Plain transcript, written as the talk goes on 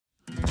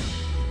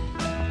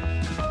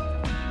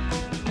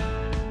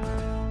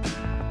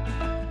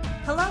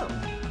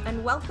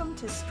and welcome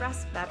to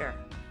Stress Better,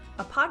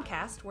 a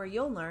podcast where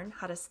you'll learn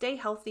how to stay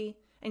healthy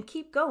and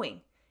keep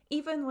going,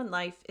 even when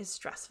life is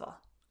stressful.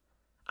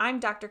 I'm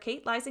Dr.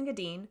 Kate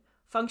Lysingadine,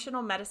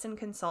 functional medicine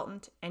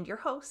consultant and your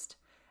host,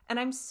 and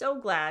I'm so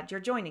glad you're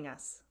joining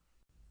us.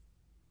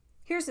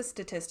 Here's a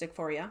statistic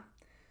for you.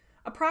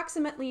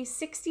 Approximately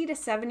 60 to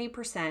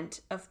 70%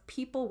 of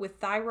people with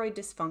thyroid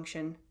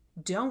dysfunction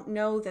don't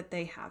know that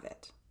they have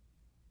it.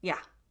 Yeah,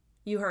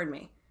 you heard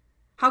me.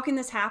 How can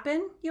this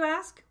happen, you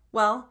ask?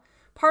 Well,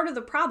 part of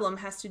the problem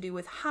has to do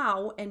with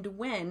how and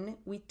when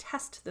we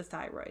test the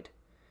thyroid.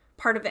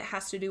 Part of it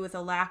has to do with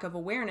a lack of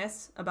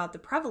awareness about the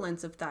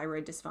prevalence of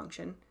thyroid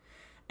dysfunction.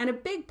 And a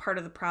big part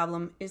of the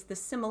problem is the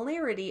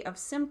similarity of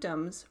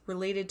symptoms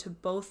related to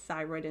both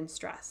thyroid and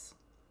stress.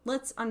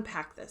 Let's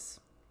unpack this.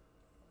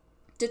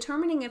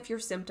 Determining if your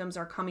symptoms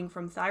are coming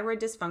from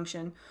thyroid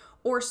dysfunction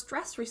or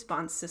stress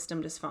response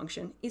system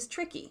dysfunction is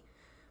tricky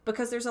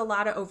because there's a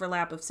lot of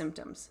overlap of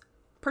symptoms,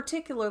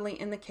 particularly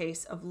in the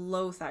case of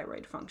low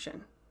thyroid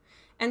function.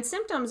 And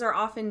symptoms are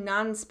often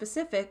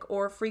non-specific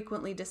or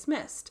frequently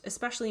dismissed,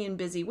 especially in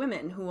busy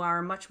women who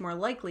are much more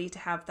likely to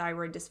have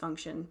thyroid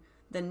dysfunction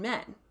than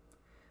men.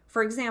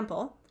 For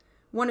example,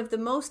 one of the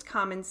most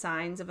common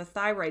signs of a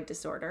thyroid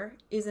disorder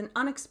is an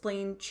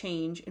unexplained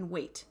change in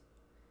weight.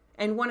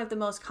 And one of the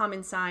most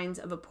common signs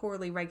of a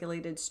poorly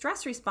regulated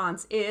stress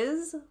response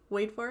is,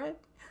 wait for it,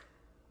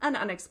 an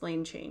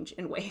unexplained change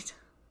in weight.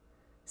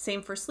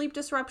 Same for sleep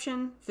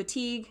disruption,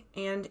 fatigue,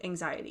 and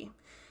anxiety.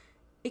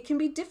 It can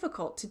be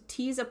difficult to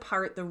tease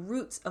apart the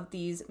roots of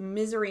these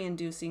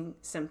misery-inducing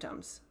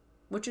symptoms,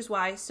 which is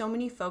why so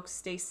many folks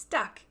stay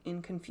stuck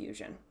in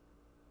confusion.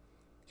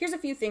 Here's a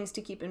few things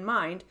to keep in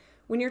mind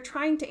when you're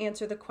trying to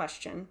answer the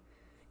question,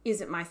 is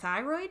it my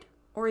thyroid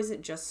or is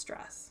it just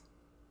stress?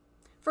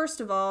 First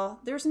of all,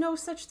 there's no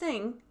such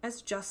thing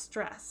as just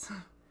stress.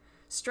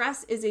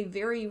 Stress is a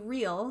very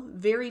real,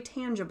 very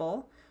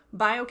tangible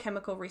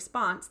biochemical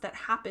response that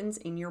happens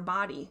in your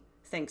body,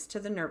 thanks to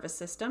the nervous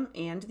system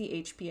and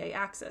the HPA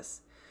axis.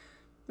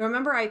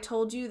 Remember I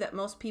told you that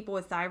most people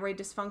with thyroid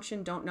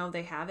dysfunction don't know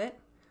they have it?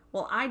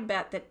 Well, I'd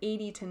bet that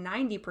 80 to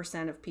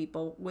 90% of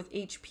people with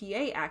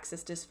HPA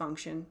axis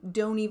dysfunction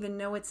don't even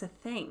know it's a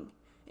thing,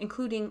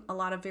 including a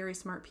lot of very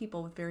smart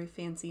people with very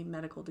fancy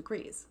medical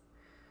degrees.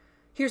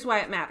 Here's why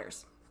it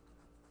matters.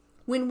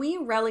 When we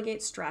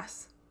relegate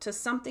stress to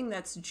something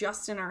that's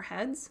just in our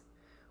heads,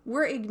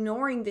 we're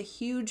ignoring the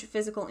huge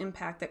physical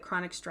impact that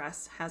chronic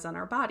stress has on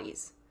our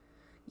bodies.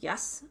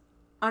 Yes,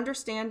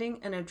 understanding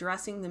and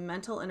addressing the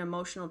mental and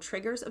emotional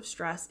triggers of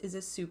stress is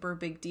a super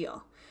big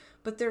deal,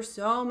 but there's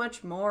so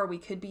much more we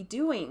could be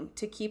doing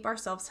to keep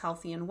ourselves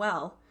healthy and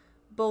well,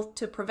 both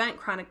to prevent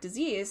chronic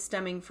disease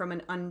stemming from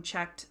an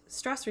unchecked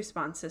stress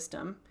response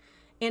system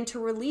and to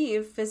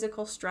relieve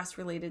physical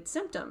stress-related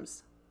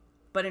symptoms.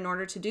 But in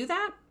order to do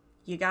that,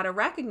 you got to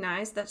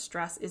recognize that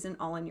stress isn't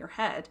all in your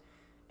head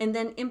and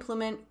then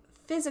implement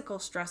physical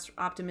stress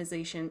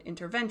optimization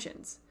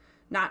interventions,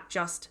 not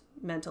just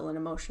mental and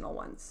emotional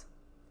ones.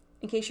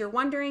 In case you're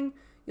wondering,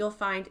 you'll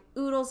find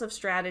oodles of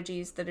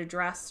strategies that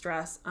address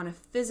stress on a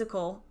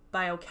physical,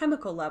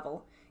 biochemical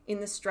level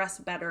in the Stress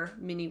Better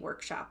mini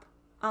workshop.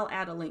 I'll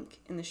add a link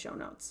in the show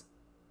notes.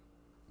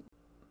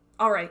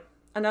 All right,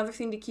 another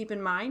thing to keep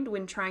in mind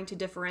when trying to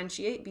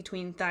differentiate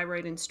between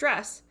thyroid and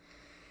stress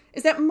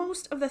is that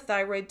most of the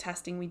thyroid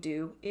testing we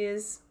do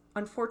is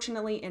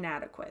unfortunately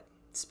inadequate.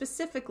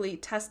 Specifically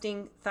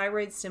testing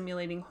thyroid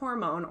stimulating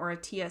hormone or a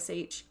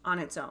TSH on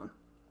its own.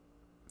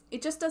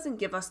 It just doesn't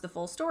give us the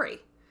full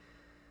story.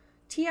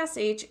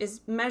 TSH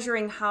is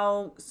measuring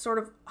how sort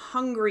of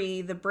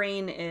hungry the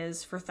brain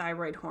is for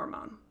thyroid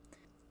hormone.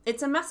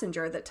 It's a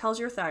messenger that tells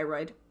your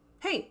thyroid,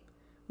 hey,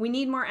 we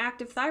need more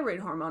active thyroid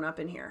hormone up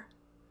in here.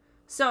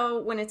 So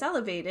when it's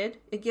elevated,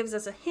 it gives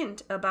us a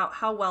hint about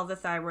how well the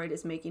thyroid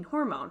is making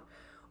hormone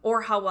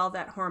or how well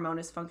that hormone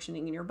is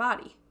functioning in your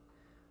body.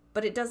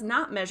 But it does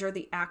not measure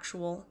the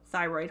actual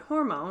thyroid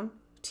hormone,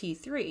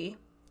 T3,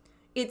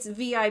 its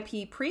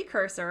VIP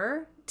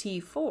precursor,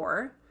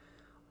 T4,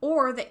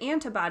 or the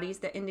antibodies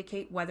that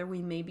indicate whether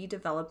we may be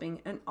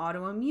developing an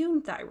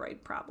autoimmune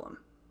thyroid problem,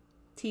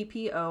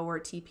 TPO or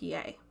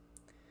TPA.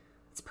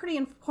 It's pretty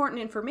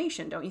important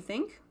information, don't you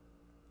think?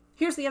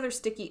 Here's the other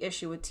sticky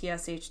issue with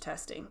TSH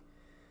testing.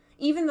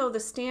 Even though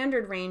the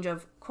standard range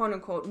of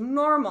quote-unquote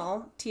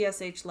normal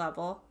TSH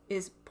level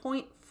is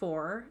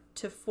 0.4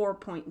 to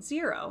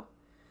 4.0,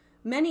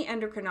 many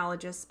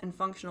endocrinologists and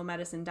functional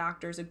medicine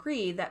doctors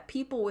agree that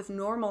people with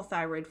normal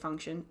thyroid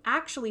function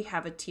actually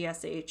have a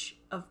TSH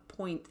of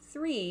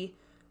 0.3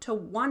 to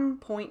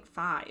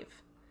 1.5.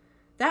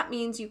 That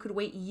means you could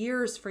wait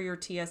years for your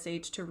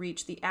TSH to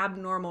reach the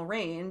abnormal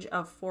range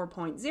of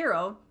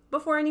 4.0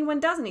 before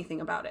anyone does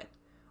anything about it,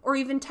 or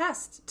even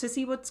test to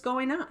see what's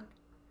going on.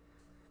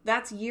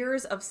 That's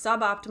years of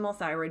suboptimal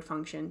thyroid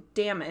function,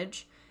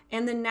 damage,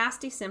 and the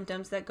nasty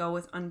symptoms that go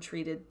with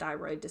untreated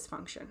thyroid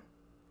dysfunction.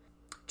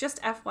 Just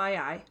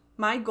FYI,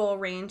 my goal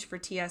range for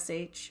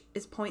TSH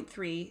is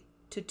 0.3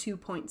 to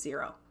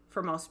 2.0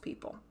 for most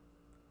people.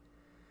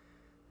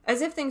 As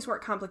if things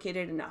weren't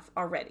complicated enough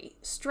already,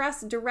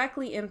 stress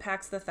directly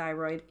impacts the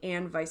thyroid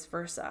and vice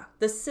versa.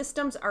 The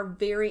systems are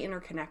very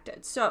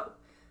interconnected. So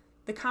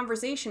the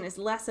conversation is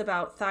less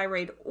about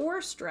thyroid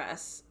or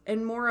stress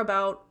and more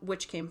about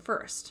which came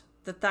first,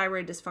 the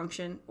thyroid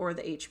dysfunction or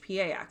the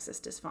HPA axis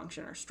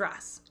dysfunction or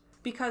stress.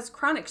 Because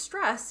chronic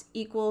stress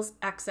equals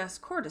excess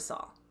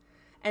cortisol,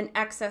 and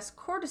excess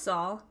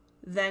cortisol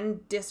then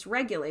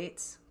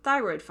dysregulates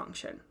thyroid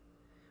function,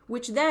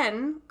 which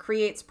then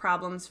creates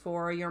problems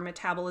for your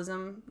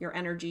metabolism, your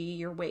energy,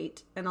 your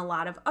weight, and a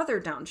lot of other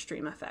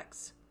downstream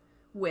effects,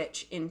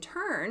 which in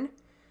turn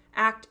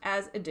act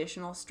as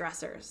additional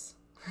stressors.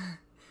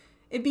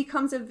 It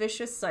becomes a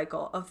vicious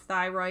cycle of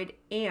thyroid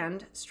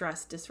and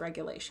stress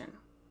dysregulation.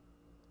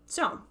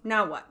 So,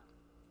 now what?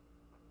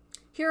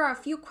 Here are a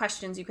few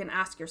questions you can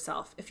ask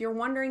yourself if you're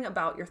wondering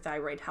about your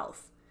thyroid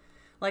health.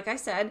 Like I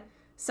said,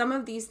 some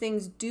of these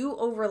things do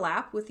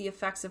overlap with the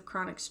effects of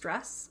chronic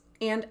stress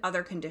and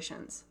other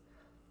conditions.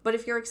 But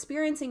if you're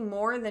experiencing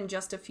more than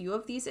just a few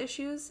of these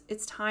issues,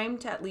 it's time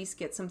to at least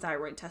get some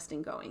thyroid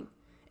testing going.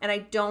 And I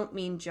don't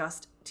mean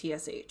just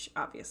TSH,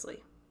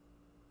 obviously.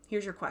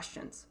 Here's your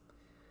questions.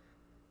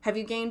 Have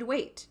you gained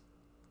weight?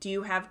 Do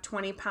you have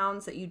 20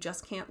 pounds that you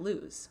just can't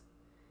lose?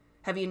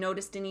 Have you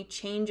noticed any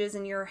changes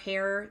in your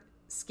hair,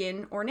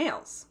 skin, or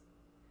nails?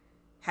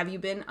 Have you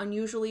been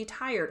unusually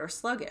tired or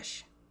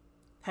sluggish?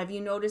 Have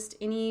you noticed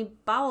any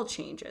bowel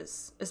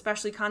changes,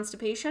 especially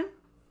constipation?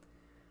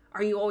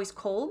 Are you always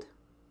cold?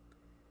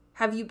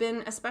 Have you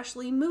been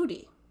especially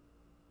moody?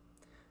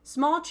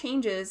 Small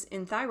changes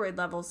in thyroid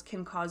levels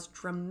can cause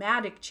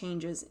dramatic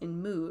changes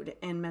in mood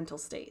and mental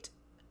state.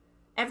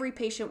 Every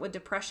patient with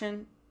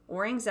depression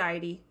or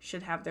anxiety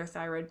should have their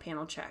thyroid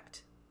panel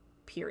checked,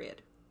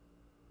 period.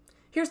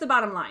 Here's the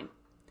bottom line.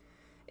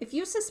 If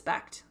you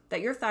suspect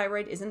that your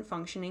thyroid isn't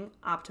functioning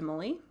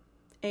optimally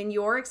and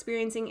you're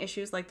experiencing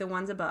issues like the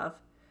ones above,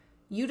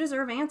 you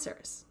deserve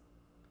answers.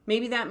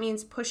 Maybe that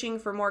means pushing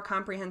for more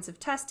comprehensive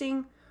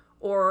testing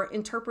or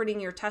interpreting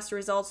your test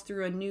results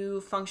through a new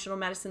functional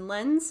medicine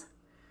lens.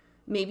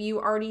 Maybe you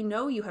already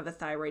know you have a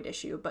thyroid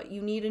issue, but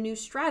you need a new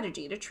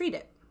strategy to treat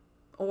it.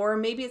 Or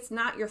maybe it's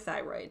not your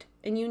thyroid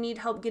and you need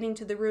help getting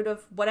to the root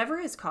of whatever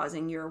is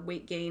causing your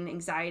weight gain,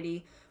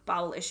 anxiety,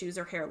 bowel issues,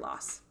 or hair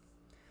loss.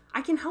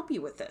 I can help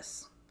you with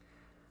this.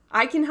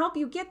 I can help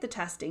you get the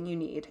testing you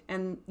need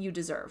and you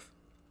deserve.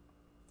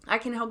 I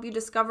can help you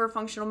discover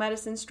functional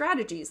medicine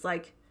strategies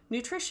like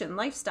nutrition,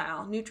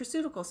 lifestyle,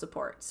 nutraceutical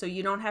support, so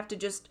you don't have to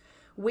just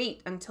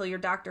wait until your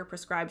doctor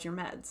prescribes your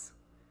meds.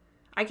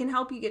 I can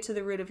help you get to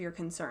the root of your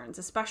concerns,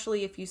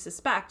 especially if you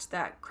suspect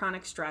that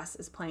chronic stress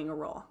is playing a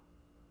role.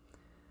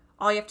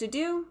 All you have to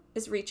do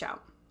is reach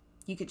out.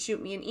 You could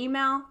shoot me an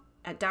email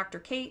at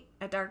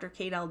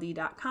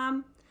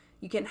drkate@drkateld.com.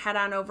 You can head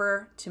on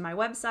over to my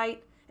website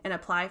and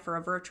apply for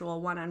a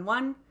virtual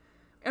one-on-one,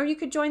 or you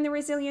could join the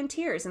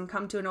Resilienteers and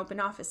come to an open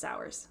office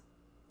hours.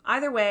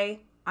 Either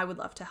way, I would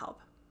love to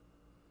help.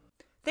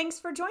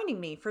 Thanks for joining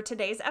me for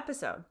today's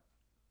episode.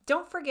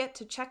 Don't forget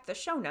to check the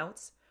show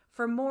notes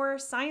for more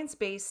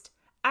science-based,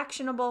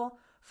 actionable,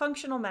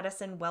 functional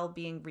medicine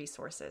well-being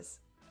resources.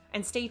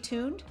 And stay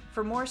tuned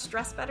for more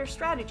Stress Better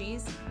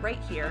strategies right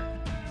here,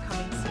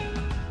 coming soon.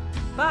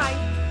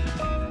 Bye!